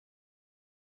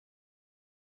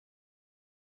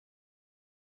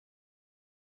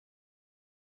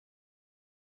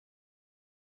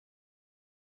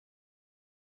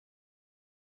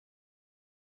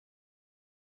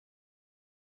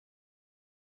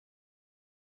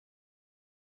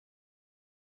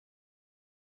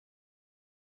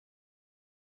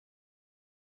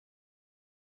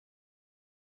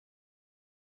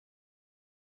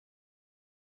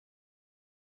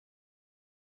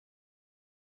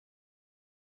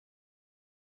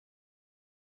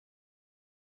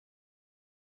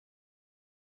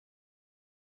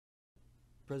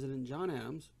President John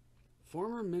Adams,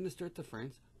 former Minister to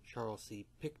France Charles C.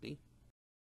 Pinckney,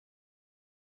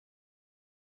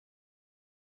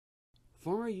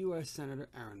 former U.S. Senator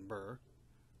Aaron Burr,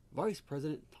 Vice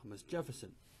President Thomas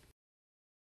Jefferson.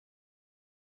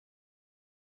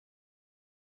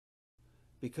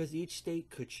 Because each state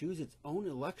could choose its own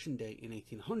election day in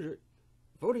 1800,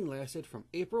 voting lasted from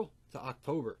April to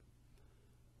October.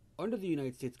 Under the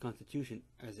United States Constitution,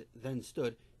 as it then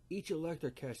stood, each elector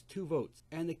cast 2 votes,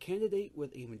 and the candidate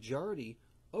with a majority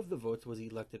of the votes was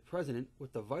elected president,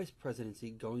 with the vice presidency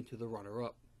going to the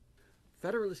runner-up.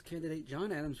 Federalist candidate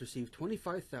John Adams received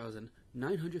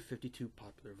 25,952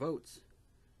 popular votes.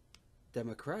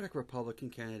 Democratic-Republican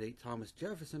candidate Thomas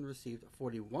Jefferson received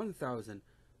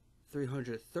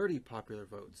 41,330 popular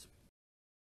votes.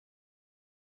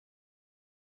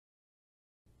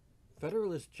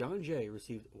 Federalist John Jay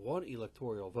received 1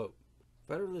 electoral vote.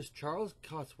 Federalist Charles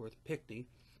Cotesworth Pinckney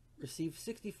received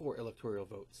 64 electoral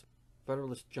votes.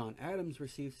 Federalist John Adams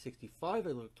received 65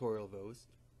 electoral votes.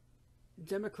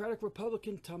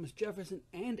 Democratic-Republican Thomas Jefferson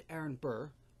and Aaron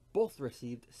Burr both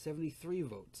received 73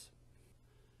 votes.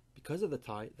 Because of the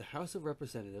tie, the House of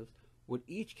Representatives would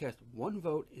each cast 1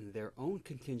 vote in their own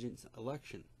contingent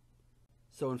election.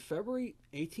 So in February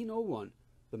 1801,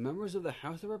 the members of the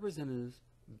House of Representatives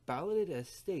balloted as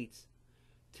states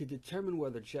to determine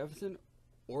whether Jefferson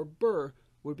or Burr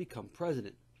would become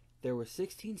president. There were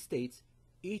 16 states,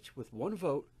 each with 1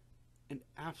 vote. An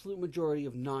absolute majority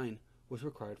of 9 was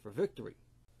required for victory.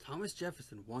 Thomas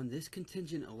Jefferson won this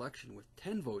contingent election with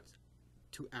 10 votes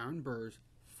to Aaron Burr's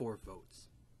 4 votes.